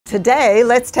Today,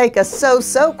 let's take a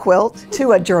so-so quilt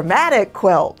to a dramatic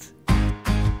quilt.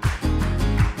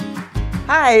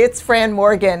 Hi, it's Fran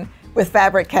Morgan with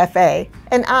Fabric Cafe,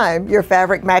 and I'm your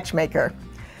fabric matchmaker.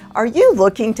 Are you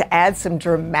looking to add some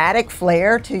dramatic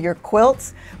flair to your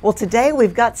quilts? Well, today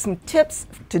we've got some tips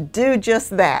to do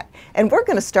just that. And we're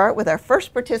going to start with our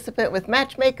first participant with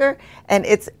Matchmaker, and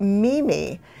it's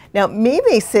Mimi. Now,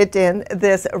 Mimi sent in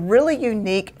this really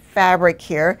unique fabric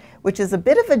here, which is a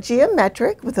bit of a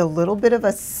geometric with a little bit of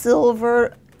a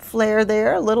silver flair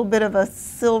there, a little bit of a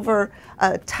silver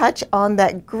touch on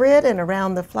that grid and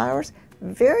around the flowers.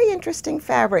 Very interesting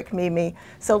fabric, Mimi.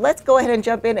 So let's go ahead and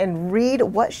jump in and read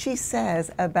what she says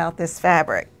about this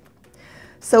fabric.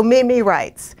 So Mimi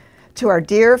writes, "To our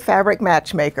dear fabric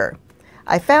matchmaker,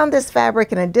 I found this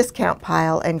fabric in a discount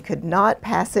pile and could not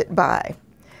pass it by.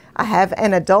 I have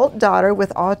an adult daughter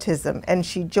with autism, and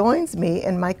she joins me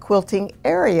in my quilting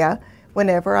area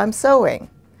whenever I'm sewing.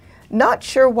 Not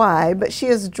sure why, but she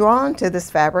is drawn to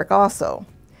this fabric also.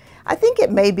 I think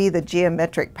it may be the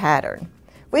geometric pattern.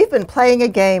 We've been playing a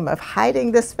game of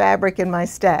hiding this fabric in my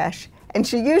stash, and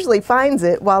she usually finds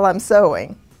it while I'm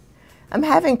sewing. I'm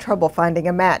having trouble finding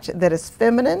a match that is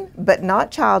feminine but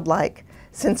not childlike,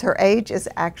 since her age is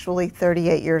actually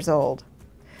 38 years old.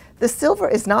 The silver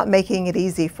is not making it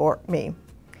easy for me.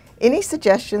 Any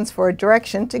suggestions for a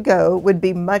direction to go would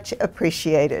be much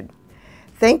appreciated.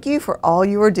 Thank you for all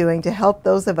you are doing to help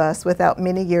those of us without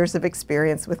many years of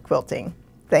experience with quilting.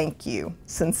 Thank you.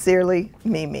 Sincerely,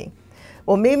 Mimi."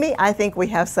 Well, Mimi, I think we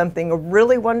have something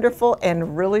really wonderful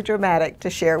and really dramatic to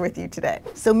share with you today.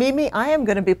 So Mimi, I am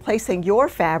going to be placing your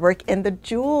fabric in the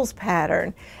jewels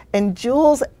pattern. And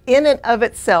jewels in and of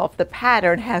itself, the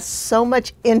pattern has so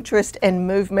much interest and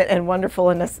movement and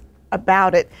wonderfulness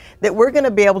about it that we're going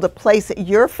to be able to place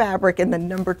your fabric in the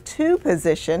number 2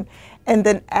 position and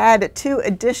then add 2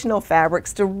 additional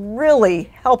fabrics to really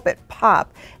help it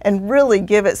pop and really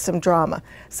give it some drama.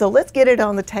 So let's get it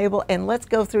on the table and let's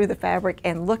go through the fabric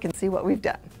and look and see what we've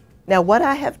done. Now what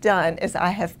I have done is I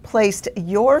have placed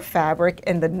your fabric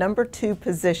in the number 2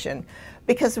 position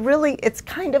because really it's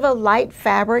kind of a light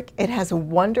fabric. It has a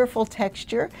wonderful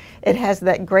texture. It has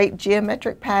that great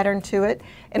geometric pattern to it,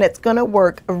 and it's going to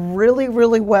work really,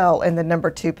 really well in the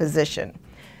number 2 position.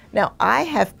 Now I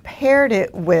have paired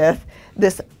it with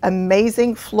this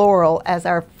amazing floral as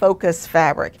our focus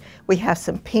fabric. We have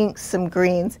some pinks, some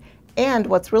greens, and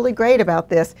what's really great about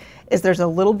this is there's a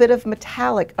little bit of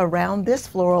metallic around this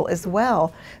floral as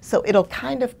well. So it'll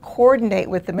kind of coordinate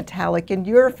with the metallic in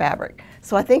your fabric.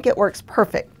 So I think it works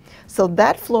perfect. So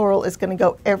that floral is going to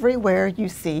go everywhere you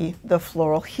see the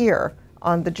floral here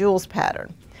on the jewels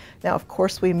pattern. Now, of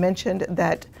course, we mentioned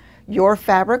that your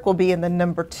fabric will be in the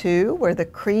number 2 where the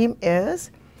cream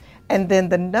is. And then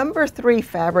the number 3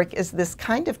 fabric is this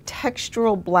kind of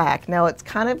textural black. Now it's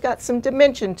kind of got some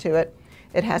dimension to it.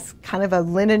 It has kind of a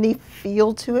linen-y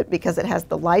feel to it because it has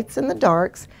the lights and the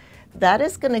darks. That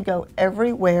is going to go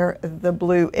everywhere the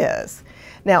blue is.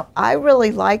 Now I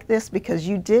really like this because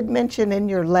you did mention in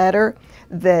your letter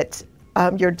that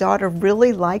your daughter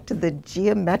really liked the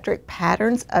geometric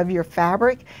patterns of your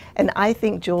fabric, and I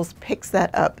think Jules picks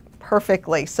that up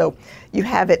perfectly. So you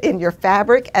have it in your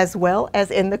fabric as well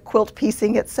as in the quilt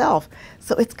piecing itself.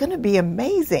 So it's going to be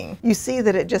amazing. You see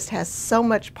that it just has so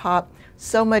much pop,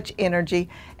 so much energy,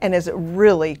 and has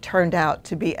really turned out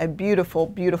to be a beautiful,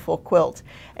 beautiful quilt.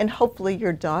 And hopefully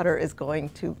your daughter is going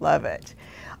to love it.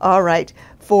 All right,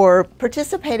 for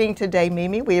participating today,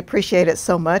 Mimi, we appreciate it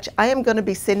so much. I am going to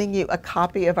be sending you a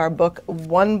copy of our book,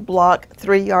 1 Block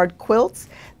 3-Yard Quilts.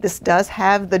 This does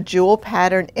have the jewel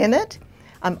pattern in it.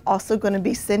 I'm also going to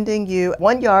be sending you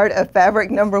 1 yard of fabric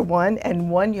number 1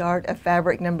 and 1 yard of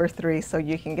fabric number 3 so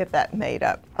you can get that made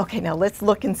up. Okay, now let's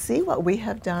look and see what we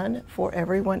have done for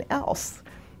everyone else.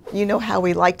 You know how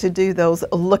we like to do those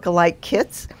look-alike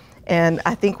kits, and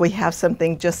I think we have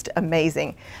something just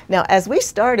amazing. Now, as we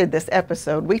started this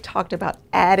episode, we talked about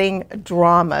adding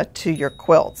drama to your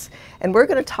quilts, and we're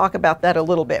going to talk about that a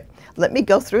little bit. Let me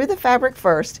go through the fabric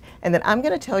first, and then I'm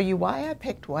going to tell you why I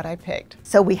picked what I picked.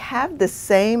 So we have the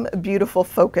same beautiful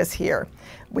focus here.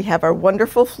 We have our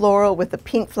wonderful floral with the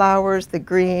pink flowers, the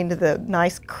green, the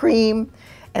nice cream,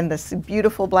 and this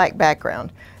beautiful black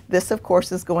background. This, of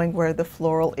course, is going where the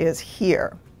floral is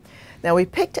here. Now we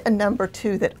picked a number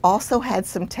 2 that also had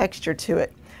some texture to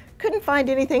it. Couldn't find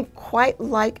anything quite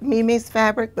like Mimi's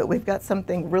fabric, but we've got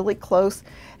something really close,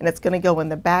 and it's going to go in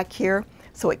the back here.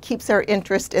 So it keeps our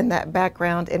interest in that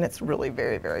background, and it's really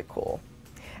very, very cool.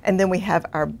 And then we have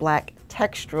our black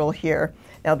textural here.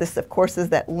 Now this, of course, is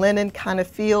that linen kind of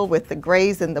feel with the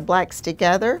grays and the blacks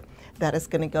together. That is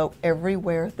going to go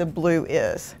everywhere the blue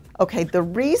is. Okay, the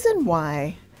reason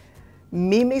why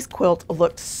Mimi's quilt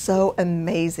looked so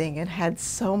amazing and had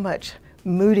so much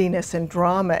moodiness and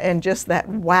drama and just that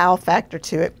wow factor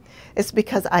to it is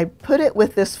because I put it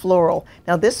with this floral.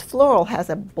 Now this floral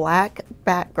has a black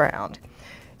background.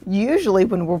 Usually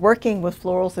when we're working with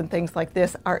florals and things like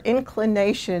this, our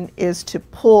inclination is to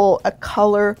pull a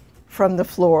color from the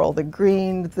floral, the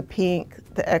green, the pink,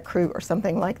 the ecru, or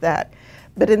something like that.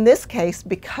 But in this case,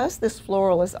 because this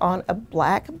floral is on a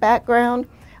black background,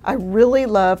 I really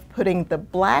love putting the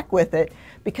black with it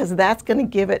because that's going to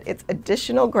give it its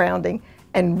additional grounding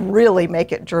and really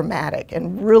make it dramatic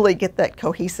and really get that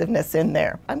cohesiveness in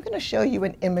there. I'm going to show you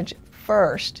an image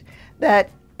first that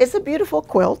is a beautiful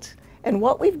quilt, and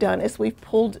what we've done is we've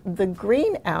pulled the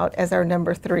green out as our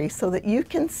number 3 so that you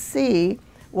can see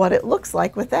what it looks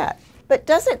like with that. But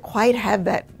doesn't quite have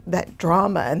that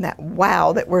drama and that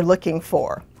wow that we're looking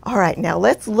for. All right, now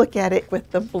let's look at it with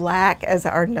the black as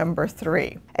our number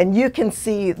 3. And you can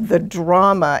see the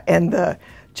drama and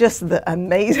just the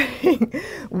amazing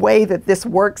way that this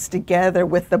works together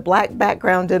with the black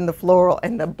background in the floral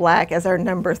and the black as our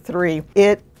number 3.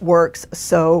 It works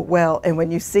so well, and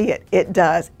when you see it, it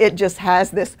does. It just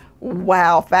has this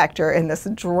wow factor and this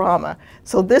drama.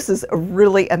 So this is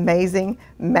really amazing.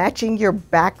 Matching your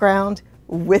background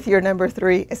with your number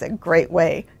 3 is a great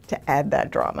way to add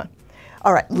that drama.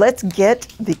 All right, let's get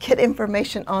the kit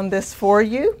information on this for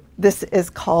you. This is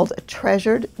called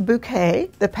Treasured Bouquet.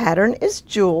 The pattern is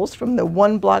Jewels from the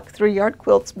 1 Block 3 Yard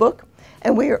Quilts book.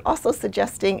 And we are also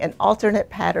suggesting an alternate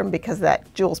pattern because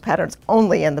that Jewels pattern's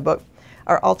only in the book,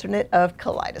 our alternate of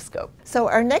Kaleidoscope. So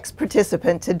our next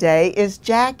participant today is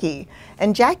Jackie.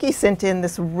 And Jackie sent in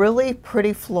this really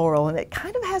pretty floral, and it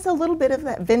kind of has a little bit of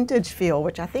that vintage feel,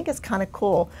 which I think is kind of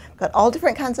cool. Got all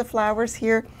different kinds of flowers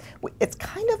here. It's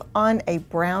kind of on a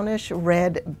brownish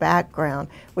red background,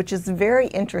 which is very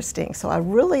interesting. So I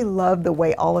really love the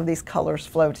way all of these colors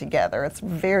flow together. It's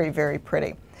very, very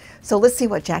pretty. So let's see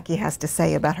what Jackie has to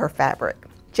say about her fabric.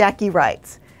 Jackie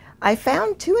writes, I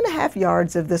found 2.5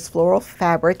 yards of this floral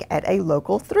fabric at a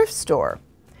local thrift store.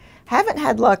 Haven't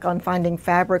had luck on finding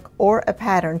fabric or a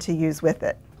pattern to use with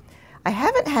it. I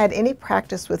haven't had any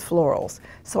practice with florals,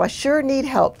 so I sure need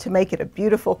help to make it a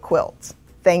beautiful quilt.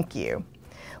 Thank you.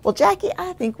 Well, Jackie,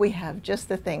 I think we have just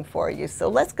the thing for you, so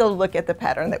let's go look at the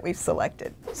pattern that we've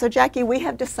selected. So Jackie, we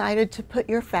have decided to put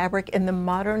your fabric in the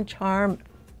Modern Charm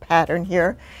pattern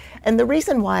here. And the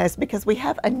reason why is because we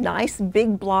have a nice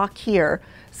big block here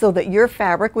so that your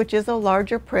fabric, which is a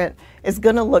larger print, is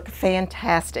going to look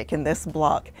fantastic in this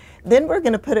block. Then we're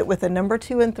going to put it with a number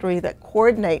 2 and 3 that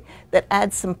coordinate, that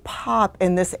add some pop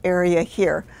in this area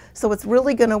here. So it's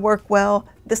really going to work well.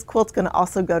 This quilt's going to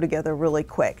also go together really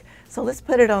quick. So let's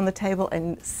put it on the table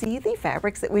and see the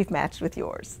fabrics that we've matched with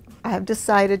yours. I have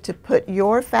decided to put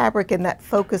your fabric in that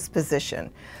focus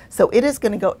position. So it is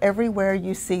going to go everywhere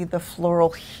you see the floral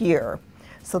here.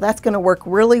 So that's going to work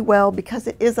really well because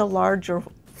it is a larger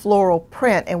floral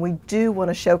print and we do want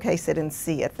to showcase it and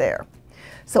see it there.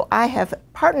 So I have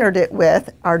partnered it with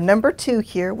our number 2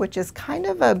 here, which is kind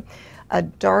of a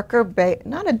darker beige,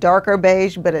 not a darker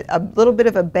beige, but a little bit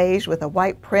of a beige with a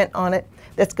white print on it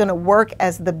that's going to work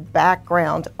as the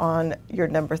background on your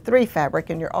number 3 fabric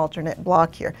in your alternate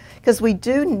block here, because we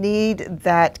do need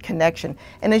that connection.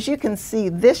 And as you can see,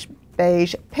 this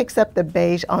beige picks up the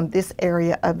beige on this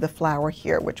area of the flower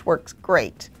here, which works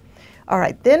great. All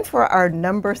right, then for our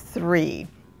number 3,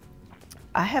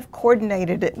 I have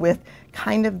coordinated it with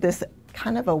kind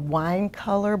of a wine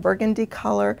color, burgundy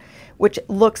color, which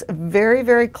looks very,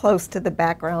 very close to the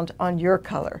background on your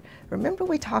color. Remember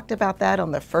we talked about that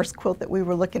on the first quilt that we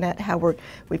were looking at, how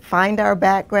we find our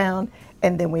background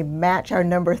and then we match our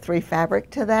number 3 fabric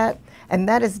to that. And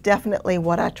that is definitely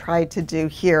what I tried to do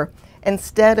here,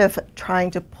 instead of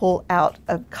trying to pull out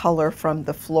a color from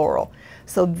the floral.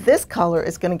 So this color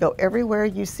is going to go everywhere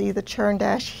you see the churn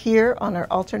dash here on our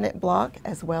alternate block,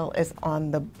 as well as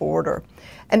on the border.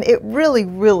 And it really,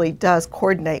 really does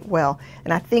coordinate well.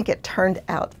 And I think it turned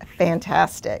out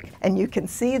fantastic. And you can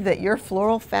see that your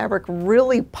floral fabric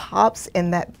really pops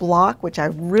in that block, which I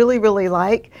really, really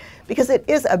like, because it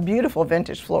is a beautiful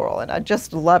vintage floral and I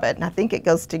just love it. And I think it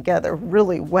goes together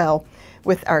really well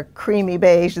with our creamy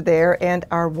beige there and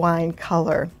our wine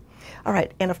color. All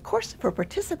right, and of course, for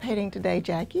participating today,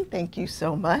 Jackie, thank you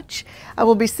so much. I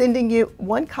will be sending you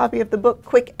 1 copy of the book,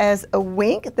 Quick as a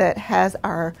Wink, that has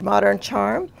our Modern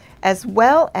Charm, as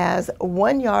well as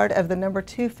 1 yard of the number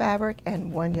 2 fabric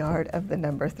and 1 yard of the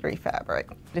number 3 fabric.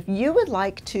 If you would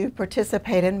like to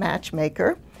participate in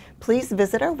Matchmaker, please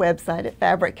visit our website at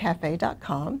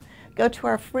fabriccafe.com. go to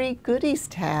our free goodies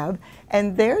tab,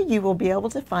 and there you will be able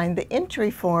to find the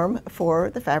entry form for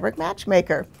the Fabric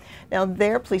Matchmaker. Now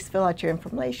there, please fill out your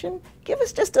information. Give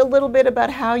us just a little bit about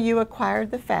how you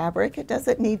acquired the fabric. It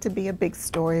doesn't need to be a big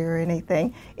story or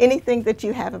anything. Anything that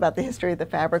you have about the history of the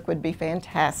fabric would be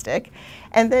fantastic.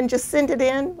 And then just send it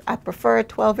in. I prefer a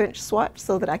 12-inch swatch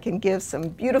so that I can give some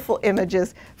beautiful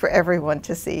images for everyone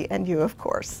to see, and you of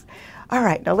course. All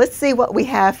right, now let's see what we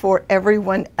have for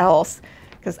everyone else,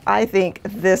 because I think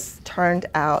this turned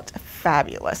out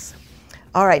fabulous.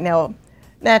 All right, now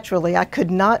naturally I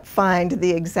could not find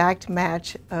the exact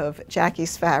match of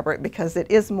Jackie's fabric because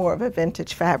it is more of a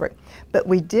vintage fabric, but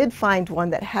we did find one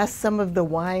that has some of the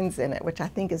wines in it, which I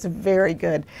think is very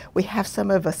good. We have some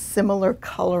of a similar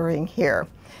coloring here.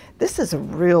 This is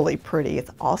really pretty.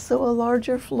 It's also a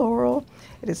larger floral.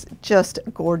 It is just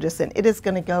gorgeous, and it is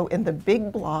going to go in the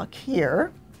big block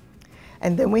here.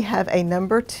 And then we have a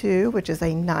number 2, which is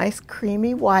a nice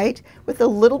creamy white with a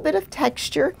little bit of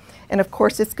texture. And of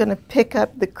course, it's going to pick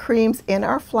up the creams in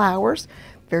our flowers,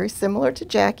 very similar to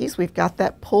Jackie's. We've got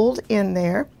that pulled in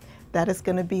there. That is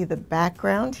going to be the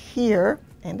background here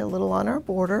and a little on our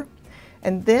border.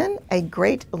 And then a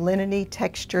great linen-y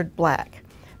textured black.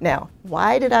 Now,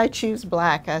 why did I choose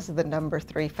black as the number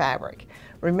 3 fabric?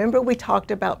 Remember we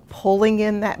talked about pulling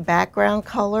in that background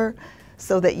color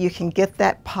so that you can get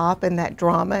that pop and that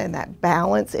drama and that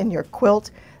balance in your quilt?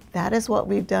 That is what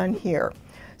we've done here.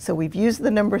 So we've used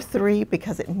the number 3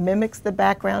 because it mimics the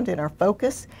background in our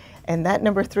focus, and that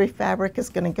number 3 fabric is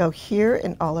going to go here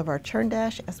in all of our churn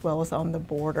dash as well as on the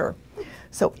border.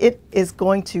 So it is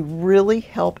going to really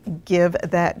help give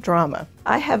that drama.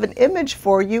 I have an image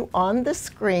for you on the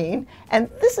screen, and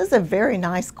this is a very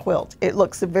nice quilt. It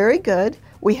looks very good.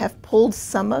 We have pulled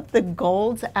some of the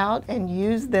golds out and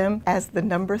used them as the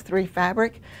number 3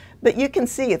 fabric, but you can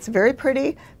see it's very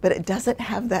pretty, but it doesn't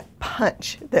have that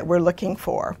punch that we're looking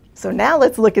for. So now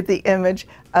let's look at the image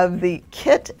of the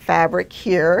kit fabric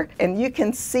here, and you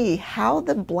can see how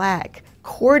the black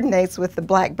coordinates with the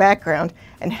black background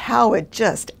and how it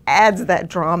just adds that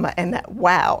drama and that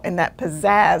wow and that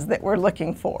pizzazz that we're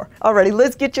looking for. Alrighty,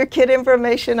 let's get your kit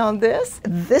information on this.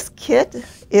 This kit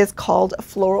is called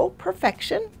Floral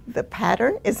Perfection. The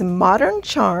pattern is Modern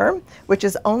Charm, which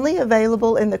is only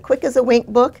available in the Quick as a Wink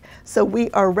book, so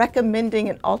we are recommending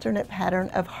an alternate pattern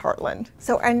of Heartland.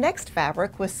 So our next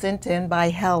fabric was sent in by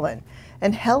Helen,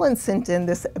 and Helen sent in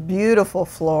this beautiful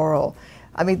floral.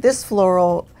 I mean, this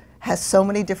floral has so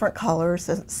many different colors,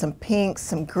 some pinks,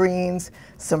 some greens,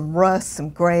 some rust, some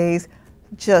grays,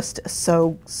 just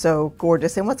so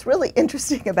gorgeous. And what's really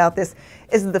interesting about this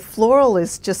is the floral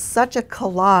is just such a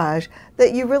collage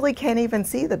that you really can't even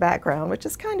see the background, which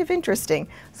is kind of interesting.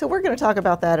 So we're going to talk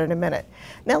about that in a minute.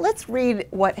 Now let's read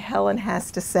what Helen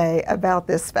has to say about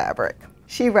this fabric.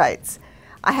 She writes,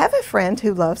 "I have a friend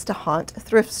who loves to haunt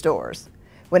thrift stores.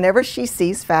 Whenever she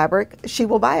sees fabric, she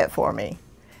will buy it for me.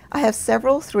 I have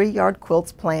several 3-yard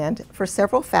quilts planned for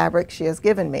several fabrics she has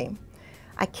given me.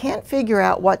 I can't figure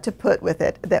out what to put with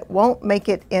it that won't make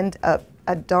it end up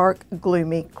a dark,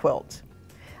 gloomy quilt.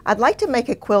 I'd like to make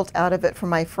a quilt out of it for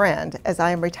my friend, as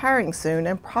I am retiring soon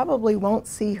and probably won't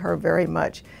see her very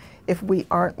much if we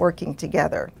aren't working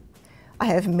together. I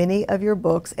have many of your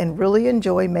books and really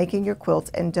enjoy making your quilts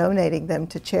and donating them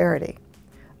to charity.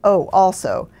 Oh,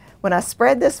 also, when I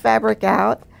spread this fabric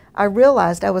out, I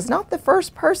realized I was not the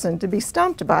first person to be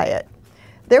stumped by it.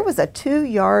 There was a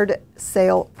 2-yard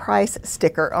sale price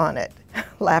sticker on it."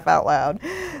 Laugh out loud.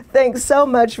 "Thanks so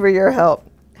much for your help,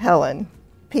 Helen.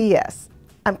 P.S.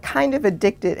 I'm kind of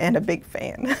addicted and a big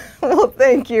fan." Well,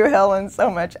 thank you, Helen, so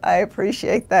much. I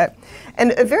appreciate that.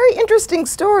 And a very interesting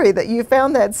story that you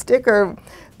found that sticker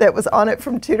that was on it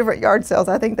from 2 different yard sales.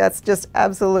 I think that's just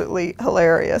absolutely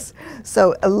hilarious.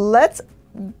 So let's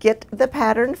get the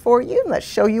pattern for you. Let's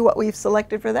show you what we've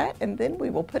selected for that, and then we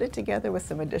will put it together with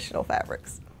some additional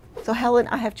fabrics. So Helen,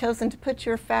 I have chosen to put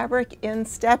your fabric in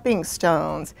stepping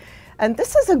stones. And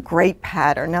this is a great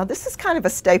pattern. Now this is kind of a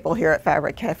staple here at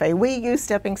Fabric Cafe. We use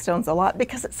stepping stones a lot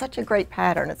because it's such a great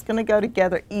pattern. It's going to go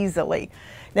together easily.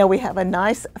 Now we have a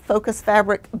nice focus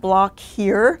fabric block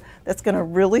here that's going to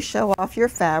really show off your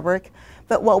fabric.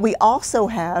 But what we also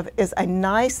have is a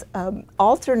nice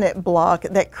alternate block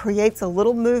that creates a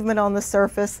little movement on the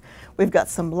surface. We've got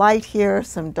some light here,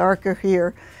 some darker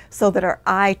here, so that our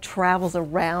eye travels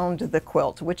around the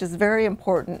quilt, which is very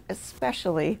important,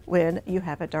 especially when you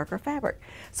have a darker fabric.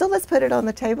 So let's put it on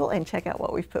the table and check out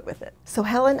what we've put with it. So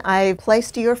Helen, I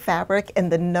placed your fabric in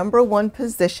the number 1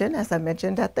 position, as I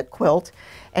mentioned, at the quilt,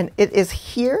 and it is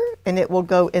here, and it will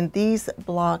go in these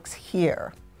blocks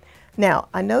here. Now,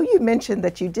 I know you mentioned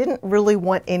that you didn't really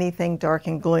want anything dark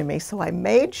and gloomy, so I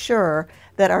made sure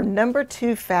that our number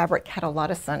 2 fabric had a lot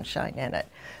of sunshine in it.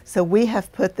 So we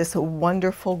have put this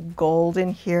wonderful gold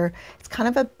in here. It's kind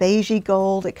of a beigey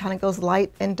gold. It kind of goes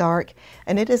light and dark,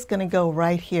 and it is going to go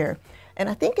right here. And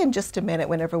I think in just a minute,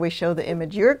 whenever we show the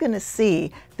image, you're going to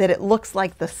see that it looks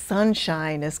like the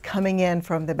sunshine is coming in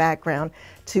from the background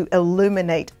to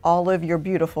illuminate all of your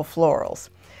beautiful florals.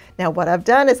 Now what I've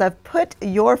done is I've put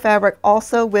your fabric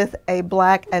also with a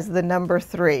black as the number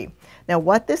 3. Now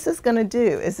what this is going to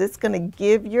do is it's going to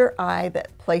give your eye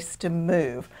that place to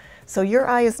move. So your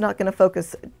eye is not going to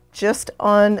focus just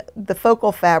on the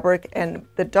focal fabric and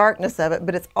the darkness of it,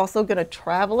 but it's also going to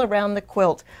travel around the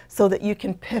quilt so that you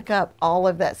can pick up all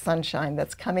of that sunshine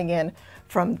that's coming in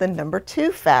from the number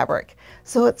 2 fabric.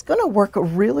 So it's going to work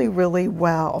really, really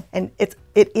well. And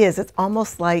it's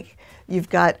almost like you've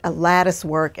got a lattice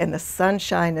work and the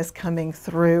sunshine is coming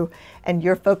through and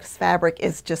your focus fabric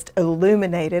is just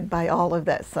illuminated by all of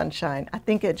that sunshine. I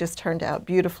think it just turned out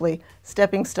beautifully.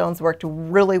 Stepping stones worked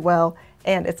really well,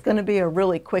 and it's going to be a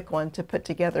really quick one to put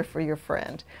together for your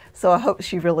friend. So I hope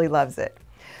she really loves it.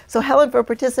 So Helen, for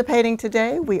participating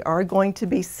today, we are going to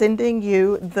be sending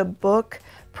you the book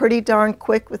Pretty Darn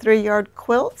Quick with 3-Yard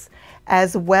Quilts,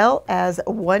 as well as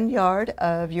 1 yard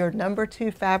of your number 2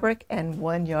 fabric and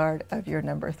 1 yard of your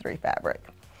number 3 fabric.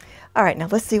 All right, now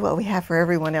let's see what we have for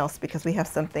everyone else, because we have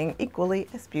something equally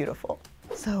as beautiful.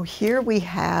 So here we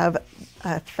have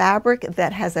a fabric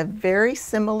that has a very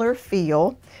similar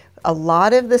feel, a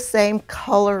lot of the same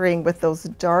coloring with those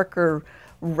darker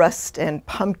rust and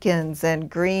pumpkins and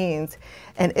greens,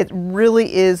 and it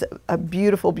really is a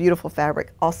beautiful, beautiful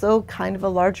fabric. Also kind of a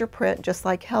larger print, just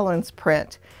like Helen's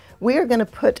print. We are going to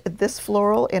put this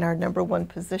floral in our number 1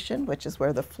 position, which is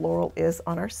where the floral is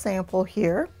on our sample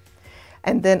here.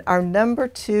 And then our number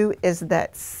 2 is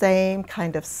that same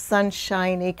kind of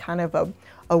sunshiny, kind of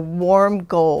a warm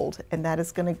gold, and that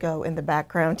is going to go in the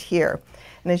background here.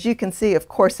 And as you can see, of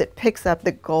course, it picks up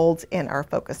the golds in our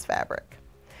focus fabric.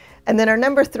 And then our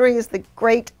number 3 is the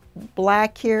great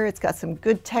black here. It's got some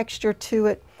good texture to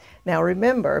it. Now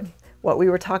remember what we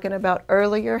were talking about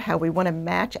earlier, how we want to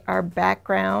match our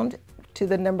background to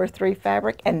the number 3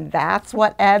 fabric, and that's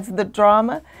what adds the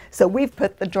drama. So we've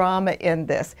put the drama in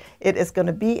this. It is going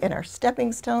to be in our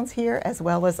stepping stones here as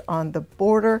well as on the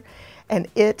border, and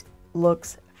it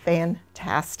looks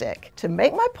fantastic. To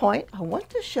make my point, I want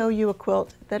to show you a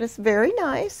quilt that is very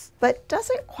nice, but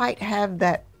doesn't quite have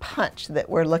that punch that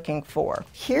we're looking for.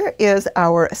 Here is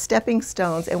our stepping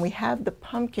stones, and we have the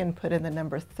pumpkin put in the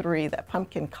number 3, that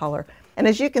pumpkin color. And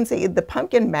as you can see, the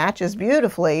pumpkin matches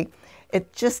beautifully.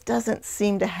 It just doesn't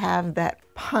seem to have that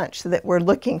punch that we're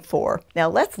looking for. Now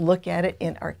let's look at it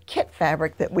in our kit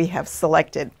fabric that we have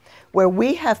selected, where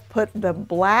we have put the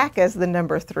black as the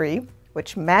number 3,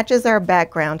 which matches our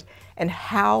background, and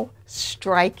how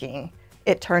striking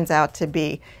it turns out to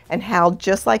be, and how,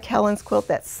 just like Helen's quilt,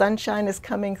 that sunshine is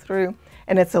coming through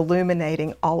and it's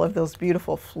illuminating all of those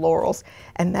beautiful florals.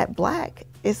 And that black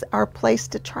is our place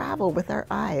to travel with our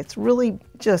eye. It's really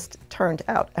just turned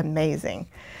out amazing.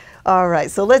 All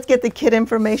right, so let's get the kit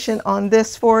information on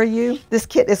this for you. This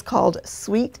kit is called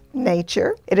Sweet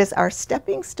Nature. It is our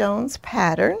Stepping Stones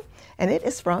pattern, and it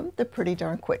is from the Pretty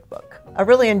Darn Quick book. I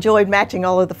really enjoyed matching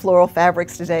all of the floral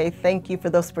fabrics today. Thank you for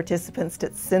those participants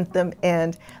that sent them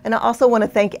in. And I also want to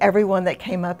thank everyone that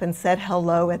came up and said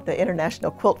hello at the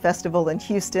International Quilt Festival in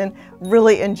Houston.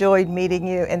 Really enjoyed meeting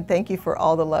you, and thank you for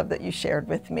all the love that you shared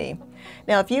with me.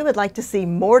 Now, if you would like to see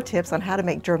more tips on how to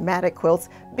make dramatic quilts,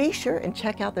 be sure and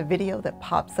check out the video that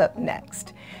pops up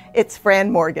next. It's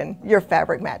Fran Morgan, your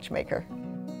fabric matchmaker.